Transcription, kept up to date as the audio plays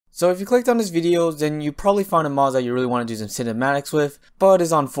So if you clicked on this video, then you probably found a mod that you really want to do some cinematics with, but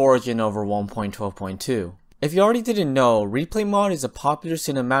is on Forge over 1.12.2. If you already didn't know, Replay Mod is a popular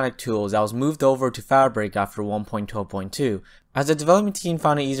cinematic tool that was moved over to Fabric after 1.12.2, as the development team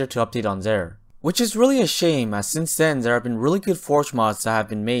found it easier to update on there. Which is really a shame, as since then there have been really good Forge mods that have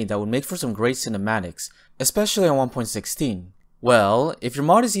been made that would make for some great cinematics, especially on 1.16. Well, if your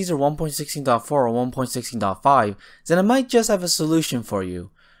mod is either 1.16.4 or 1.16.5, then I might just have a solution for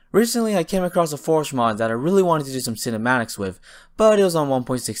you. Recently I came across a Forge mod that I really wanted to do some cinematics with, but it was on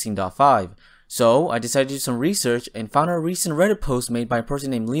 1.16.5. So I decided to do some research and found a recent Reddit post made by a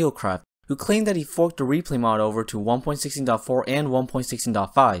person named Leocraft, who claimed that he forked the Replay mod over to 1.16.4 and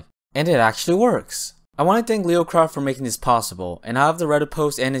 1.16.5. And it actually works. I want to thank Leocraft for making this possible, and I have the Reddit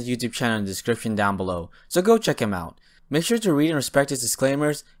post and his YouTube channel in the description down below, so go check him out. Make sure to read and respect his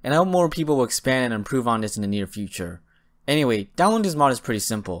disclaimers, and I hope more people will expand and improve on this in the near future. Anyway, downloading this mod is pretty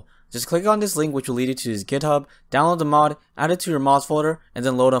simple. Just click on this link which will lead you to his GitHub, download the mod, add it to your mods folder, and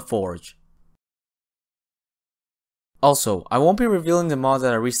then load up Forge. Also, I won't be revealing the mod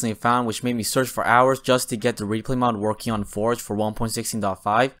that I recently found which made me search for hours just to get the Replay mod working on Forge for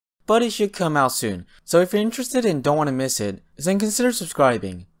 1.16.5, but it should come out soon. So if you're interested and don't want to miss it, then consider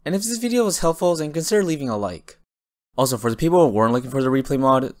subscribing. And if this video was helpful, then consider leaving a like. Also, for the people who weren't looking for the Replay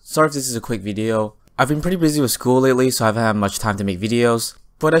mod, sorry if this is a quick video. I've been pretty busy with school lately, so I haven't had much time to make videos,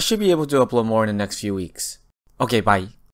 but I should be able to upload more in the next few weeks. Okay, bye.